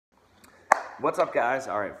What's up, guys?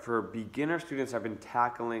 All right, for beginner students, I've been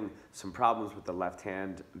tackling some problems with the left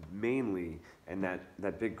hand mainly and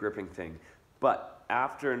that big gripping thing. But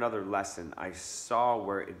after another lesson, I saw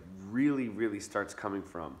where it really starts coming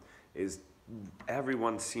from is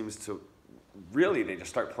everyone seems to really, they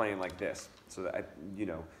just start playing like this. So that,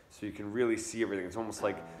 so you can really see everything. It's almost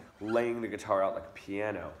like laying the guitar out like a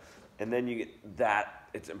piano. And then you get that,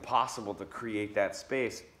 it's impossible to create that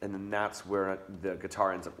space, and then that's where the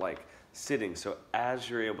guitar ends up like sitting. So as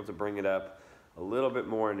you're able to bring it up a little bit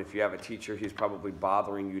more, and if you have a teacher, he's probably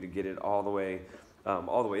bothering you to get it all the way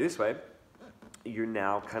this way, you're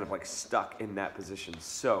now kind of like stuck in that position.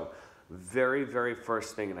 So very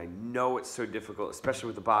first thing, and I know it's so difficult, especially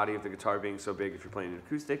with the body of the guitar being so big if you're playing an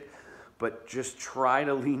acoustic, but just try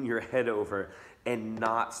to lean your head over and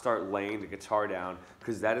not start laying the guitar down,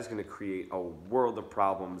 because that is going to create a world of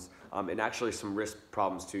problems, and actually some wrist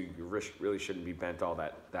problems too. Your wrist really shouldn't be bent all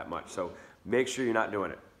that much. So make sure you're not doing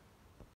it.